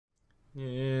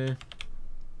Yeah.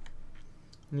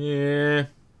 Yeah.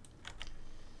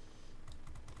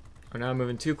 We're now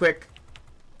moving too quick.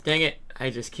 Dang it. I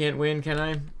just can't win, can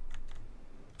I?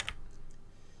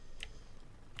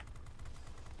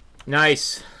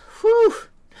 Nice. Whew.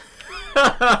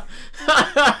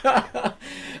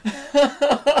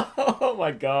 Oh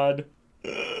my god.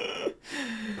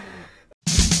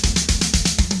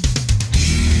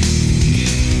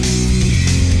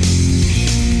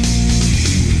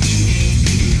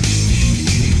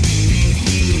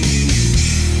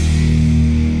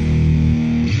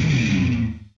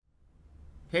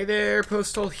 Hey there,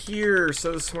 Postal here.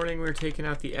 So this morning we're taking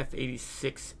out the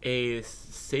F-86A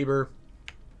Saber.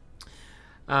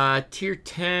 Tier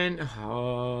 10.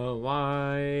 Oh,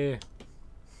 why?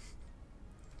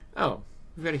 Oh,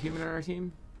 we've got a human on our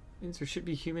team? Means there should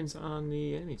be humans on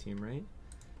the enemy team, right?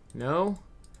 No?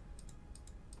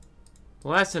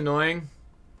 Well, that's annoying.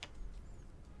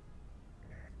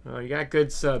 Oh, you got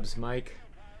good subs, Mike.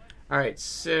 Alright,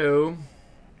 so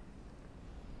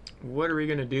what are we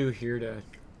going to do here to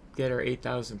get our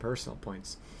 8,000 personal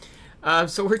points?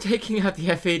 So we're taking out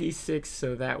the F-86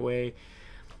 so that way,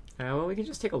 well, we can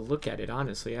just take a look at it,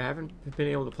 honestly. I haven't been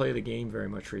able to play the game very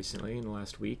much recently in the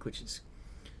last week, which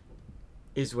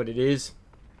is what it is.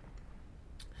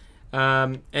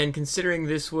 And considering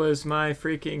this was my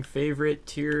freaking favorite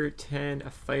tier 10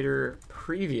 fighter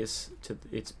previous to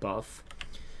its buff,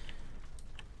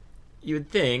 you would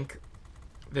think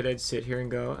that I'd sit here and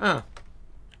go, oh,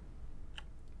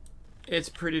 it's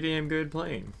pretty damn good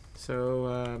plane.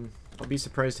 So I'll be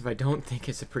surprised if I don't think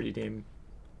it's a pretty damn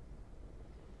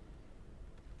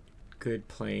good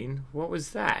plane. What was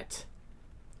that?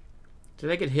 Did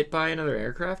I get hit by another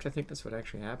aircraft? I think that's what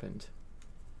actually happened.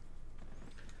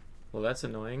 Well, that's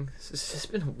annoying. This has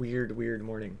been a weird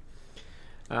morning.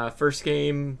 First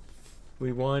game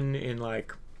we won in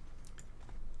like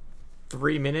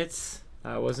 3 minutes.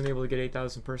 I wasn't able to get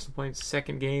 8,000 personal points.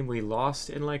 Second game we lost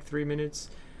in like 3 minutes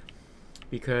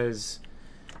because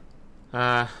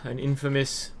an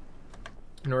infamous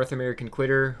North American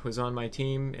quitter was on my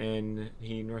team and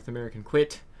he North American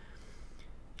quit.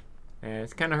 And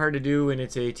it's kind of hard to do when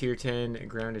it's a tier 10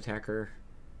 ground attacker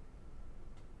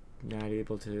not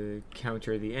able to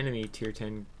counter the enemy tier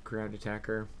 10 ground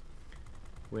attacker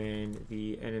when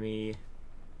the enemy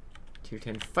tier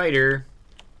 10 fighter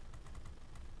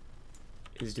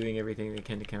is doing everything they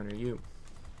can to counter you.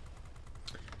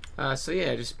 So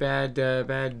yeah, just bad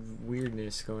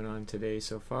weirdness going on today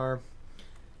so far.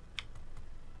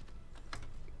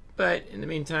 But in the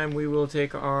meantime, we will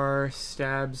take our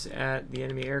stabs at the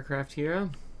enemy aircraft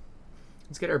here.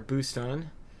 Let's get our boost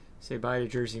on. Say bye to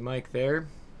Jersey Mike there.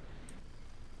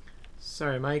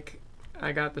 Sorry, Mike.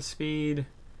 I got the speed.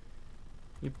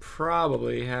 You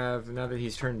probably have, now that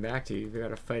he's turned back to you, you've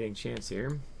got a fighting chance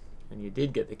here. And you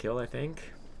did get the kill, I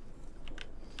think.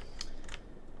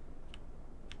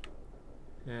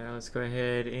 Now let's go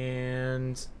ahead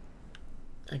and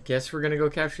I guess we're going to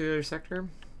go capture the other sector.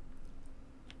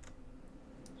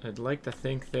 I'd like to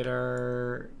think that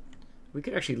we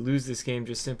could actually lose this game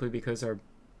just simply because our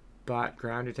bot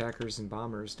ground attackers and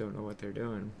bombers don't know what they're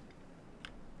doing.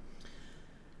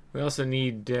 We also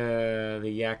need the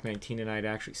Yak-19 and I to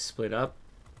actually split up,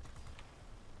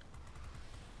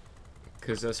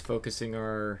 because us focusing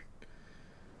our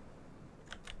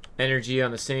energy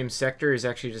on the same sector is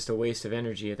actually just a waste of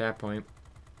energy at that point.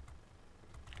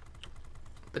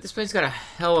 But this plane's got a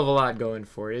hell of a lot going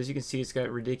for it. As you can see, it's got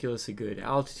ridiculously good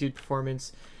altitude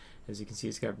performance. As you can see,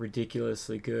 it's got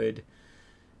ridiculously good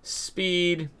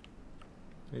speed.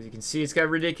 As you can see, it's got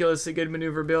ridiculously good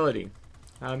maneuverability.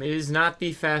 It is not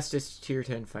the fastest tier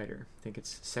 10 fighter. I think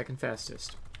it's second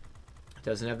fastest. It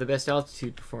doesn't have the best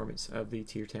altitude performance of the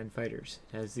tier 10 fighters.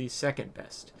 It has the second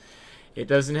best. It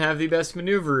doesn't have the best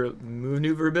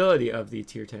maneuverability of the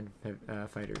tier 10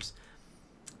 fighters.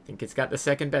 I think it's got the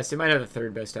second best. It might have the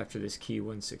third best after this Key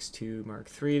 162 Mark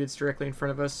III that's directly in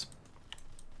front of us.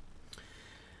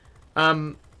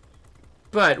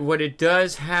 But what it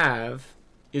does have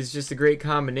is just a great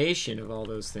combination of all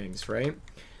those things, right?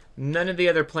 None of the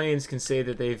other planes can say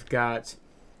that they've got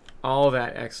all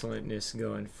that excellentness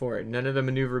going for it. None of the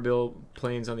maneuverable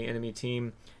planes on the enemy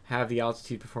team have the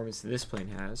altitude performance that this plane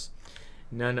has.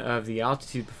 None of the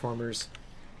altitude performers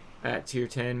at tier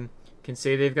 10 can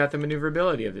say they've got the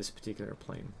maneuverability of this particular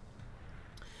plane.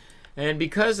 And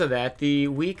because of that, the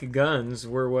weak guns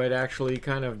were what actually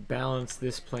kind of balanced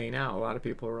this plane out. A lot of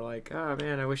people were like, oh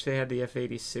man, I wish they had the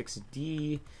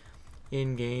F-86D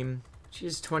in-game. Which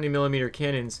is 20mm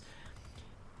cannons.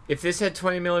 If this had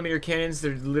 20mm cannons,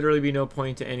 there'd literally be no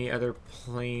point to any other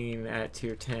plane at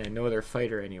tier 10. No other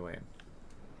fighter anyway.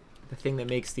 The thing that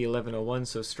makes the 1101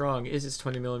 so strong is its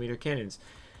 20mm cannons.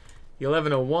 The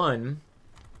 1101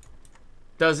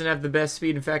 doesn't have the best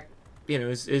speed. In fact, you know,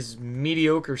 is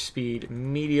mediocre speed,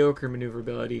 mediocre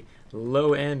maneuverability,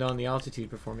 low end on the altitude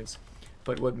performance.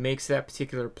 But what makes that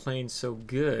particular plane so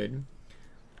good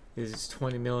is its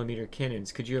 20mm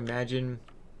cannons. Could you imagine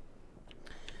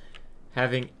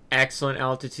having excellent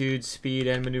altitude, speed,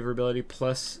 and maneuverability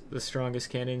plus the strongest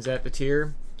cannons at the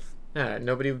tier?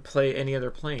 Nobody would play any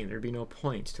other plane. There'd be no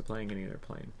point to playing any other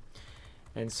plane.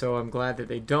 And so I'm glad that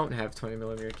they don't have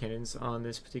 20mm cannons on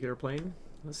this particular plane.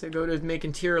 Unless they go to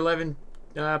making tier 11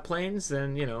 planes,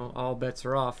 then, you know, all bets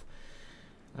are off.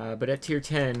 But at tier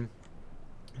 10,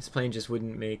 this plane just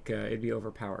wouldn't make, it'd be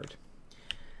overpowered.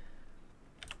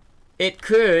 It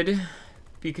could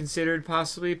be considered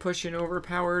possibly pushing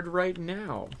overpowered right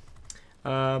now.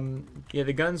 Yeah,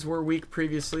 the guns were weak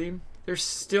previously. They're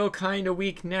still kind of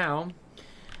weak now.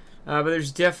 But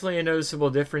there's definitely a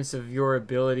noticeable difference of your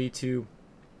ability to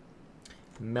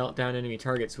melt down enemy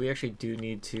targets. We actually do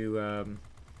need to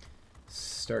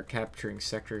start capturing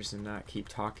sectors and not keep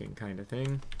talking, kind of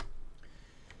thing.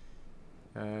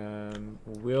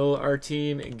 Will our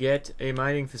team get a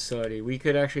mining facility? We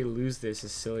could actually lose this,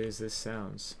 as silly as this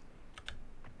sounds.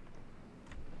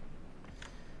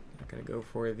 Not gonna go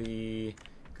for the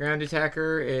ground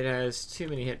attacker. It has too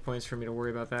many hit points for me to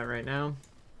worry about that right now.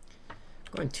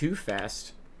 Going too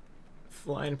fast.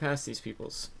 Flying past these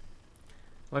peoples.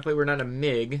 Luckily we're not a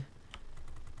MiG.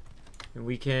 And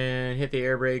we can hit the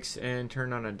air brakes and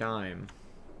turn on a dime.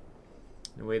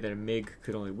 In a way that a MiG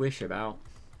could only wish about.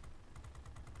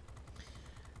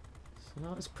 So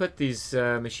now let's put these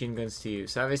machine guns to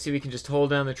use. Obviously we can just hold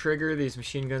down the trigger. These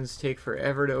machine guns take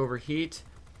forever to overheat.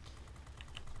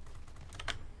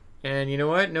 And you know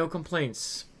what? No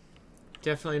complaints.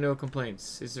 Definitely no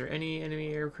complaints. Is there any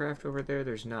enemy aircraft over there?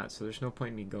 There's not, so there's no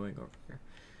point in me going over there.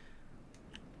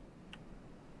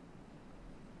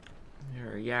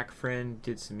 Our yak friend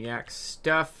did some yak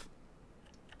stuff.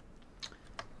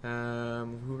 Who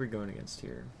are we going against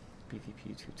here?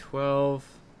 BVP 212.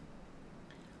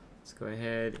 Let's go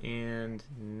ahead and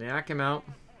knock him out.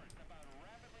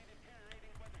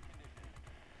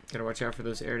 Gotta watch out for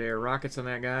those air-to-air rockets on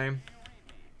that guy.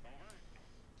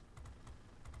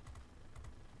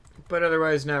 But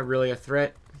otherwise not really a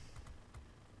threat.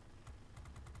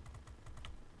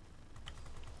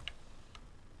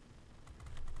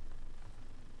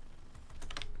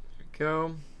 There we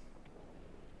go.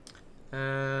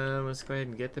 Let's go ahead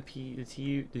and get the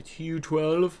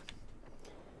Tu-12.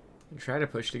 And try to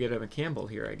push to get a Campbell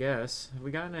here, I guess. Have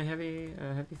we gotten a heavy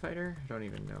fighter? I don't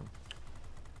even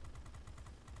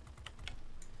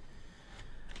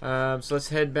know. So let's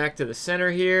head back to the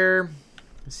center here.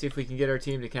 Let's see if we can get our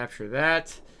team to capture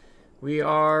that.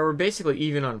 We're basically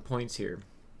even on points here,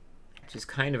 which is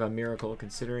kind of a miracle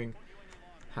considering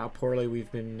how poorly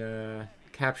we've been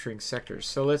capturing sectors.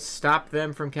 So let's stop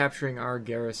them from capturing our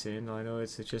garrison. I know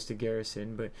it's just a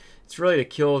garrison, but it's really to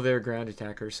kill their ground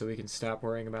attackers so we can stop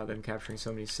worrying about them capturing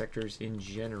so many sectors in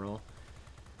general.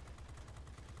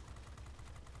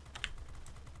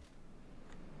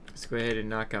 Let's go ahead and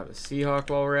knock out the Seahawk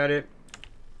while we're at it.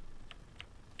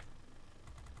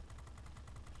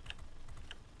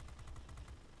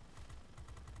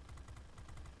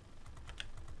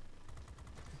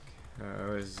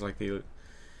 This is like the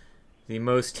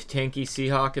most tanky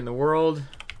Seahawk in the world.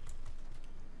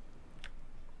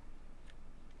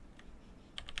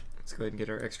 Let's go ahead and get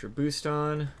our extra boost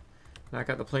on. Knock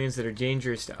out the planes that are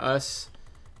dangerous to us.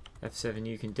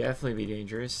 F-7U can definitely be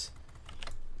dangerous.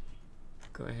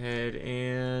 Go ahead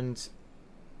and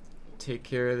take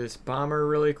care of this bomber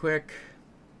really quick.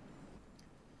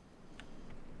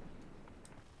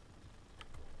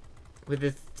 With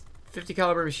the 50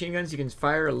 caliber machine guns, you can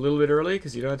fire a little bit early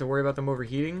because you don't have to worry about them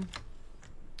overheating.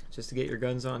 Just to get your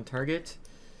guns on target.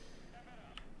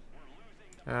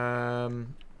 Oh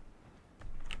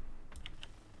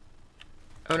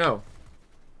no.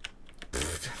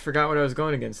 Forgot what I was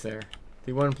going against there.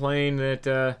 The one plane that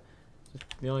the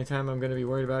only time I'm going to be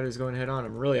worried about is going head on.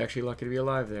 I'm really actually lucky to be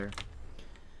alive there.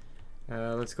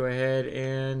 Let's go ahead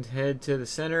and head to the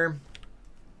center.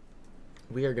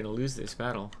 We are going to lose this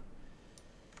battle.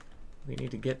 We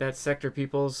need to get that sector,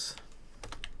 peoples.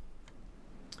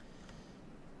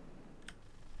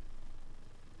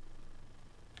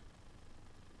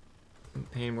 I'm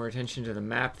paying more attention to the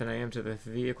map than I am to the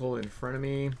vehicle in front of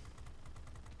me.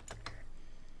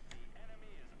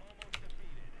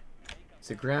 It's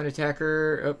a ground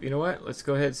attacker. Oh, you know what? Let's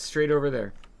go ahead straight over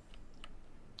there.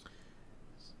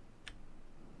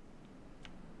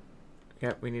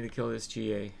 Yep, we need to kill this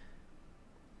GA.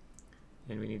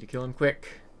 And we need to kill him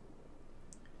quick.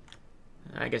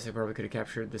 I guess I probably could have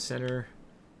captured the center.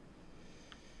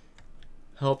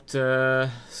 Helped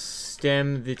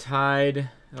stem the tide.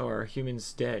 Oh, our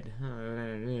human's dead.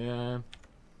 Yeah.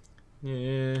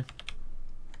 Yeah.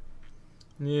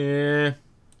 Yeah.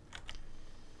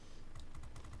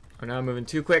 Oh, now I'm moving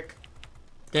too quick.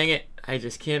 Dang it. I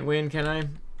just can't win, can I?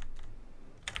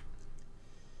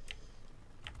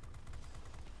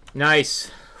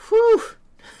 Nice. Whew.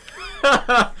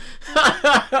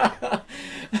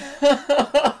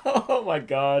 Oh my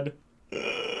god.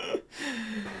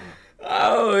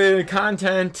 Oh,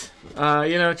 content.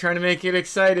 You know, trying to make it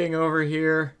exciting over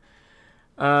here.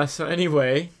 So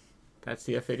anyway, that's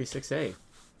the F-86A.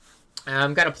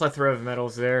 Got a plethora of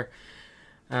medals there.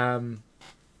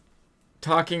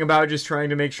 Talking about just trying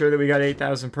to make sure that we got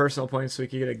 8,000 personal points so we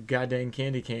could get a goddamn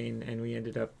candy cane, and we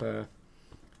ended up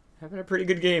having a pretty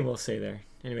good game, we'll say there.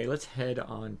 Anyway, let's head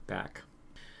on back.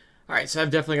 Alright, so I've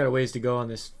definitely got a ways to go on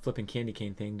this flipping candy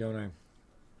cane thing, don't I?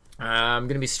 I'm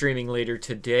going to be streaming later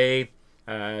today,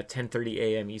 10:30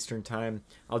 a.m. Eastern Time.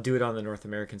 I'll do it on the North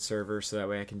American server, so that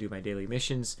way I can do my daily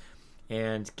missions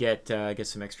and get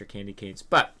some extra candy canes.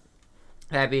 But,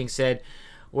 that being said,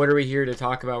 what are we here to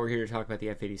talk about? We're here to talk about the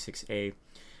F-86A.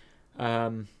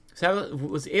 So I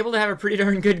was able to have a pretty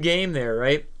darn good game there,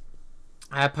 right?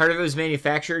 Part of it was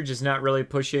manufactured, just not really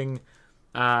pushing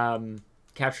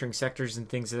capturing sectors and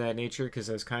things of that nature, because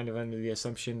I was kind of under the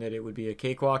assumption that it would be a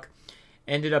cakewalk.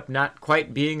 Ended up not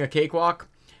quite being a cakewalk,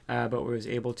 but was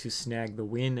able to snag the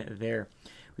win there.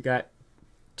 We got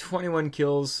 21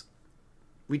 kills.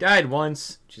 We died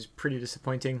once, which is pretty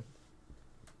disappointing.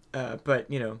 But,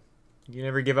 you know, you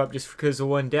never give up just because of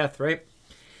one death, right?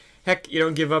 Heck, you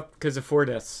don't give up because of 4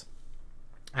 deaths.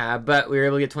 But we were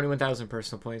able to get 21,000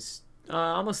 personal points.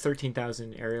 Almost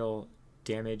 13,000 aerial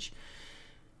damage.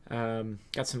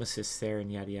 Got some assists there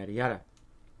and yada, yada, yada.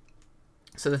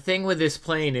 So the thing with this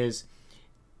plane is,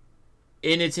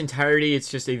 in its entirety,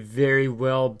 it's just a very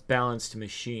well-balanced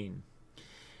machine.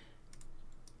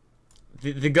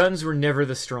 The guns were never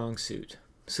the strong suit.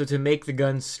 So to make the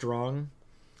guns strong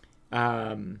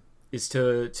is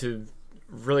to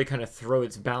really kind of throw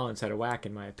its balance out of whack,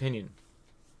 in my opinion.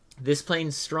 This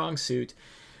plane's strong suit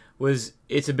was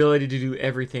its ability to do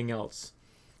everything else.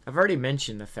 I've already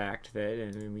mentioned the fact that,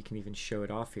 and we can even show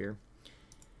it off here,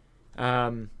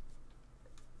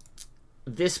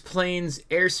 this plane's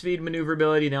airspeed,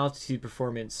 maneuverability, and altitude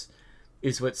performance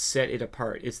is what set it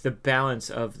apart. It's the balance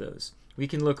of those. We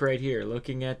can look right here,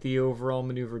 looking at the overall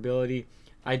maneuverability.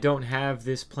 I don't have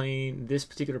this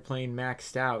particular plane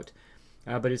maxed out,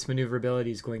 but its maneuverability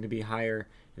is going to be higher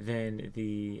than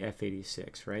the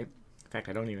F-86, right? In fact,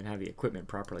 I don't even have the equipment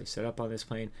properly set up on this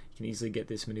plane. You can easily get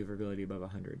this maneuverability above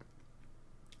 100.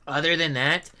 Other than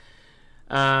that,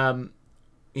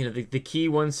 you know, the Key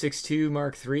 162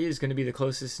 Mark III is going to be the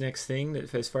closest next thing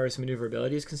that, as far as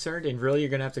maneuverability is concerned, and really you're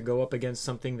going to have to go up against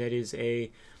something that is a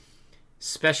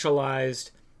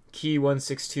specialized Key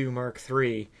 162 Mark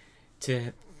III.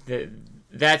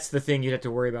 That's the thing you'd have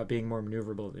to worry about being more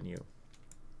maneuverable than you.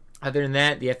 Other than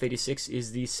that, the F-86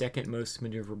 is the second most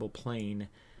maneuverable plane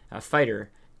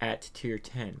fighter at Tier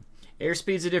 10.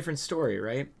 Airspeed's a different story,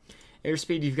 right?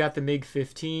 Airspeed, you've got the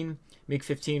MiG-15.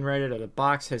 MiG-15 right out of the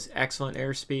box has excellent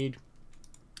airspeed.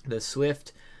 The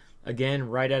Swift, again,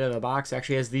 right out of the box,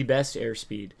 actually has the best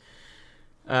airspeed.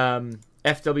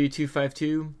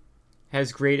 FW-252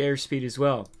 has great airspeed as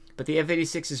well. But the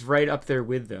F-86 is right up there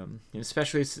with them, and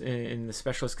especially in the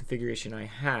specialist configuration I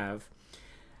have.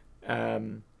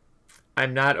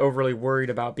 I'm not overly worried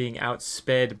about being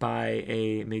outsped by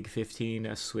a MiG-15,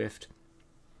 a Swift,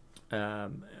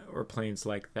 or planes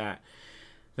like that.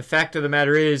 The fact of the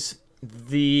matter is,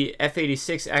 the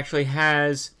F-86 actually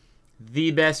has the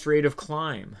best rate of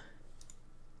climb.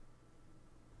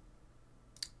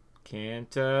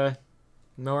 Can't, no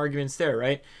arguments there,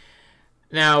 right?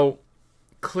 Now,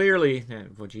 clearly,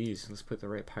 well, geez, let's put the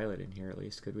right pilot in here at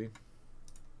least, could we?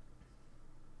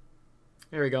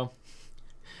 There we go.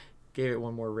 Gave it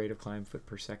one more rate of climb foot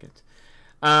per second.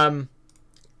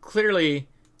 Clearly,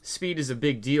 speed is a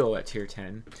big deal at Tier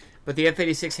 10, but the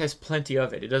F-86 has plenty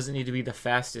of it. It doesn't need to be the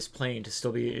fastest plane to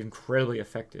still be incredibly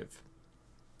effective.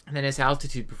 And then its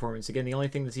altitude performance. Again, the only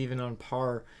thing that's even on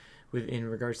par with in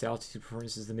regards to altitude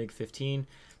performance is the MiG-15.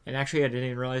 And actually, I didn't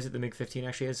even realize that the MiG-15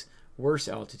 actually has worse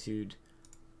altitude.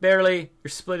 Barely. You're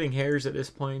splitting hairs at this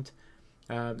point.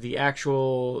 The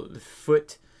actual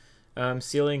foot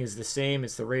ceiling is the same.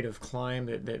 It's the rate of climb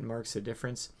that marks the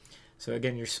difference. So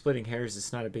again, you're splitting hairs.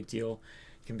 It's not a big deal.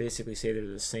 You can basically say they're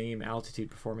the same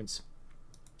altitude performance.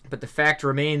 But the fact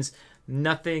remains,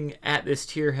 nothing at this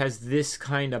tier has this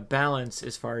kind of balance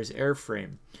as far as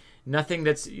airframe. Nothing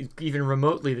that's even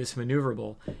remotely this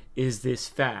maneuverable is this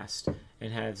fast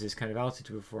and has this kind of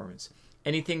altitude performance.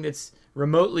 Anything that's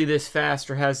remotely this fast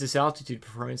or has this altitude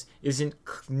performance isn't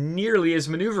nearly as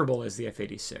maneuverable as the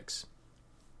F-86.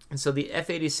 And so the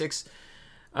F-86,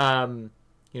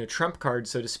 trump card,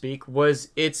 so to speak, was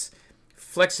its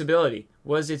flexibility,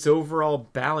 was its overall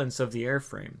balance of the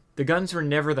airframe. The guns were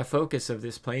never the focus of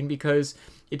this plane because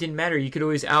it didn't matter. You could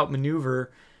always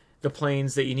outmaneuver the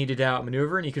planes that you needed to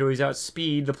outmaneuver, and you could always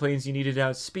outspeed the planes you needed to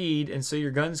outspeed, and so your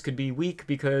guns could be weak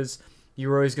because you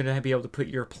were always going to be able to put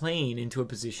your plane into a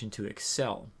position to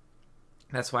excel.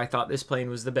 That's why I thought this plane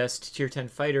was the best Tier 10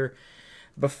 fighter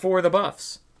before the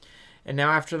buffs. And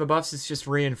now after the buffs, it's just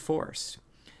reinforced.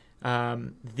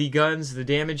 The guns, the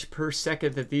damage per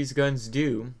second that these guns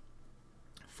do,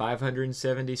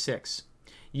 576.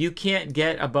 You can't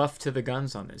get a buff to the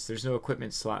guns on this. There's no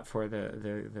equipment slot for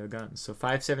the guns. So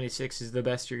 576 is the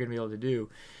best you're going to be able to do,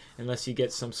 unless you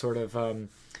get some sort of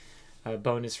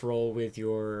bonus roll with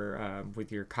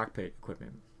your cockpit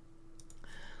equipment.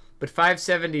 But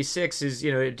 576 is,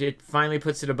 it finally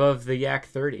puts it above the Yak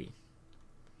 30.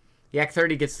 Yak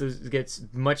 30 gets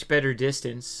much better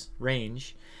distance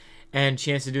range and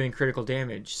chance of doing critical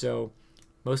damage. So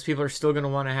most people are still going to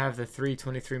want to have the 3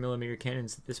 23mm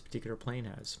cannons that this particular plane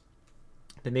has.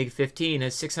 The MiG-15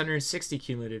 has 660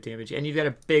 cumulative damage, and you've got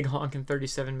a big honking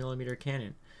 37mm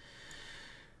cannon.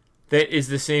 That is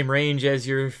the same range as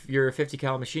your 50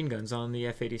 cal machine guns on the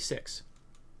F-86.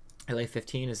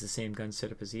 LA-15 is the same gun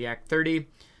setup as the Yak-30.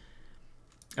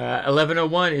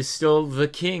 1101 is still the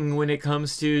king when it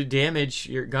comes to damage,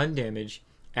 your gun damage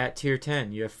at Tier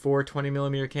 10. You have 4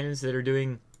 20mm cannons that are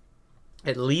doing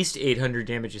at least 800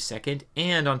 damage a second,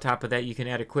 and on top of that you can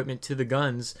add equipment to the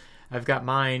guns. I've got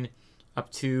mine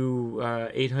up to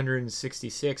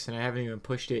 866, and I haven't even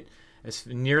pushed it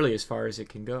nearly as far as it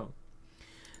can go.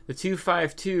 The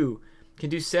 252 can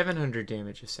do 700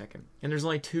 damage a second, and there's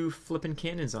only 2 flipping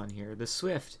cannons on here. The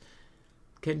Swift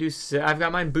can do, I've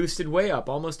got mine boosted way up,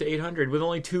 almost to 800, with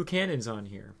only 2 cannons on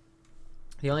here.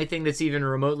 The only thing that's even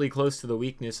remotely close to the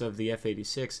weakness of the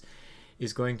F-86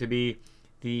 is going to be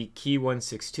the Key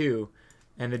 162,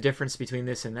 and the difference between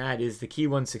this and that is the Key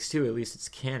 162, at least it's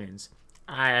cannons.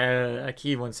 A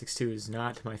Key 162 is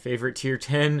not my favorite Tier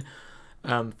 10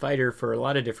 fighter for a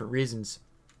lot of different reasons.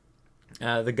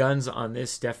 The guns on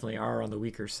this definitely are on the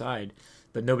weaker side,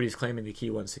 but nobody's claiming the Key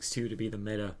 162 to be the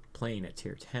meta plane at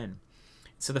Tier 10.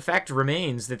 So the fact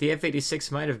remains that the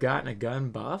F-86 might have gotten a gun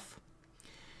buff.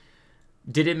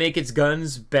 Did it make its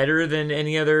guns better than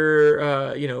any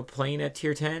other, plane at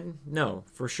Tier 10? No,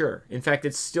 for sure. In fact,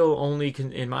 it's still only,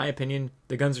 in my opinion,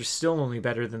 the guns are still only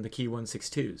better than the Key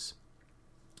 162s.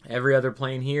 Every other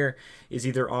plane here is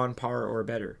either on par or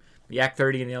better. The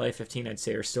Yak-30 and the LA-15, I'd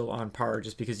say, are still on par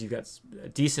just because you've got a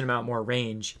decent amount more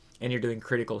range and you're doing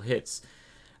critical hits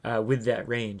with that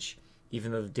range,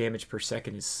 even though the damage per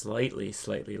second is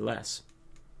slightly less.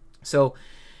 So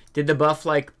did the buff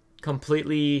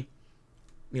completely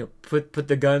put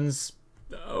the guns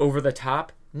over the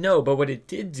top? No, but what it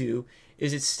did do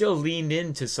is it still leaned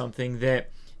into something that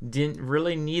didn't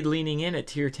really need leaning in at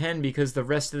Tier 10 because the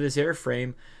rest of this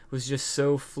airframe was just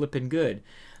so flippin' good.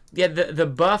 Yeah, the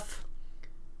buff,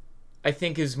 I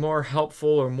think, is more helpful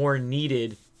or more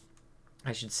needed,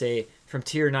 I should say, from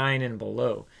Tier 9 and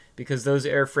below, because those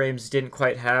airframes didn't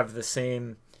quite have the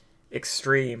same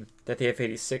extreme that the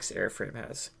F-86 airframe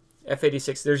has.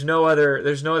 F-86, there's no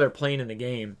other plane in the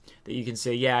game that you can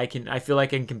say, yeah, I feel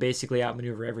like I can basically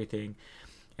outmaneuver everything,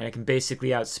 and I can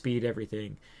basically outspeed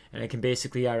everything, and I can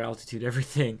basically out-altitude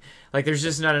everything. There's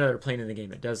just not another plane in the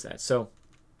game that does that. So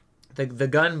the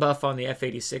gun buff on the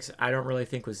F-86 I don't really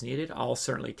think was needed. I'll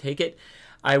certainly take it.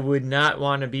 I would not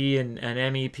want to be an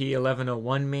MEP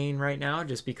 1101 main right now,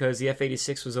 just because the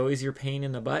F-86 was always your pain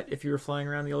in the butt if you were flying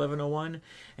around the 1101,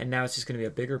 and now it's just going to be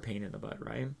a bigger pain in the butt,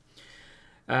 right?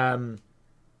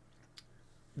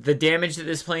 The damage that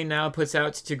this plane now puts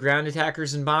out to ground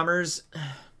attackers and bombers,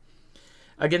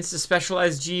 against a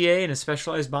specialized GA and a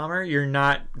specialized bomber, you're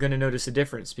not going to notice a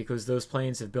difference because those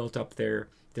planes have built up their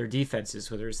defenses,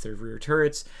 whether it's their rear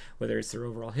turrets, whether it's their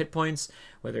overall hit points,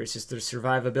 whether it's just their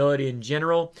survivability in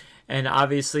general, and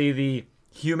obviously the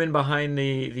human behind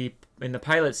in the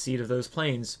pilot seat of those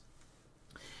planes.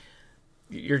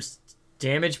 Your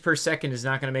damage per second is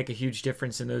not going to make a huge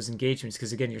difference in those engagements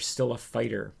because, again, you're still a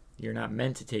fighter. You're not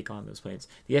meant to take on those planes.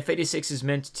 The F-86 is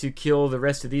meant to kill the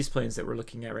rest of these planes that we're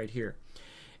looking at right here.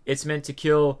 It's meant to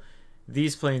kill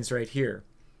these planes right here.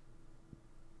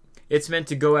 It's meant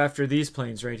to go after these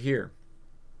planes right here.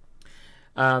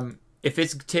 If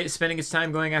it's spending its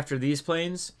time going after these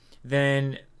planes,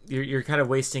 then you're kind of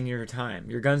wasting your time.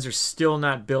 Your guns are still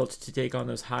not built to take on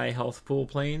those high health pool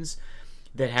planes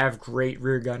that have great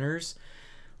rear gunners.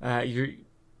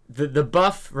 The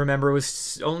buff, remember,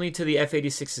 was only to the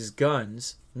F-86's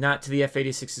guns, not to the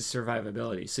F-86's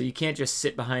survivability. So you can't just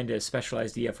sit behind a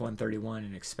specialized EF-131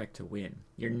 and expect to win.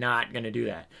 You're not going to do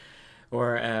that.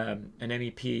 Or an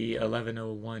MEP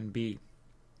 1101B,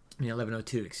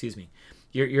 1102, excuse me.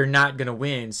 You're not going to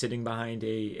win sitting behind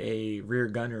a rear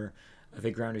gunner of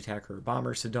a ground attacker or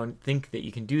bomber, so don't think that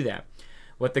you can do that.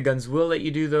 What the guns will let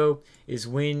you do, though, is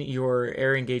win your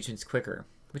air engagements quicker,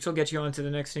 which will get you on to the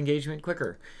next engagement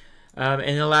quicker,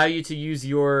 and allow you to use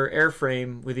your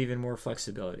airframe with even more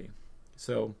flexibility.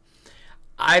 So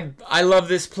I love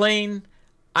this plane.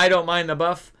 I don't mind the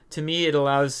buff. To me, it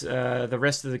allows the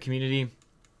rest of the community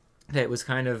that was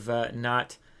kind of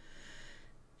not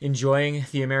enjoying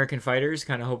the American fighters,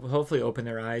 kind of hopefully open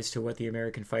their eyes to what the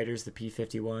American fighters, the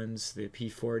P-51s, the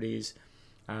P-40s,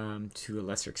 to a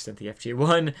lesser extent the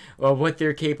FJ-1, what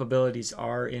their capabilities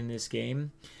are in this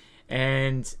game.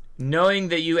 And knowing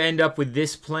that you end up with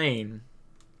this plane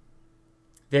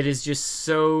that is just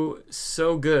so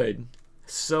good,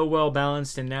 so well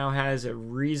balanced, and now has a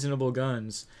reasonable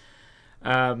guns,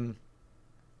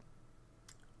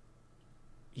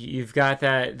 you've got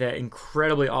that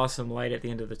incredibly awesome light at the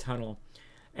end of the tunnel.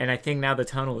 And I think now the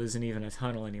tunnel isn't even a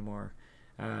tunnel anymore.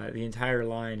 The entire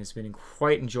line has been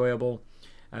quite enjoyable.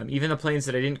 Even the planes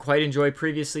that I didn't quite enjoy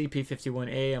previously,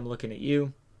 P-51A, I'm looking at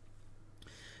you,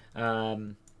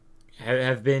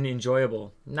 have been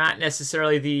enjoyable. Not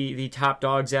necessarily the top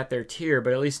dogs at their tier,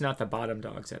 but at least not the bottom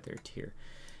dogs at their tier.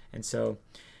 And so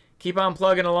keep on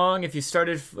plugging along. If you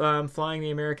started flying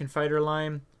the American fighter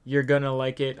line, you're going to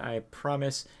like it, I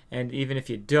promise. And even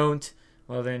if you don't,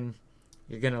 well then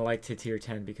you're going to like tier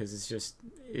 10, because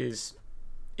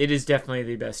it is definitely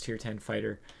the best tier 10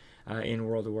 fighter in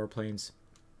World of Warplanes.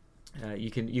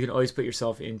 You can always put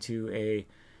yourself into a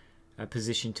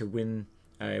position to win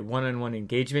a one-on-one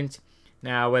engagement.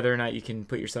 Now, whether or not you can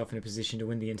put yourself in a position to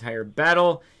win the entire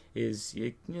battle is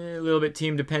a little bit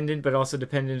team dependent, but also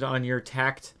dependent on your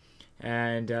tact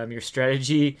and your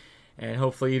strategy. And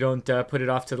hopefully you don't put it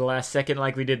off to the last second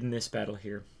like we did in this battle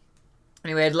here.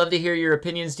 Anyway, I'd love to hear your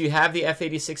opinions. Do you have the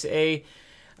F-86A?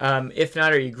 If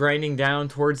not, are you grinding down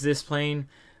towards this plane?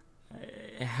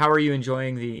 How are you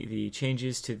enjoying the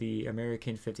changes to the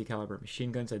American 50 caliber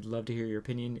machine guns? I'd love to hear your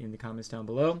opinion in the comments down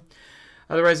below.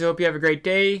 Otherwise, I hope you have a great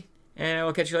day, and I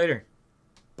will catch you later.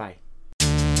 Bye.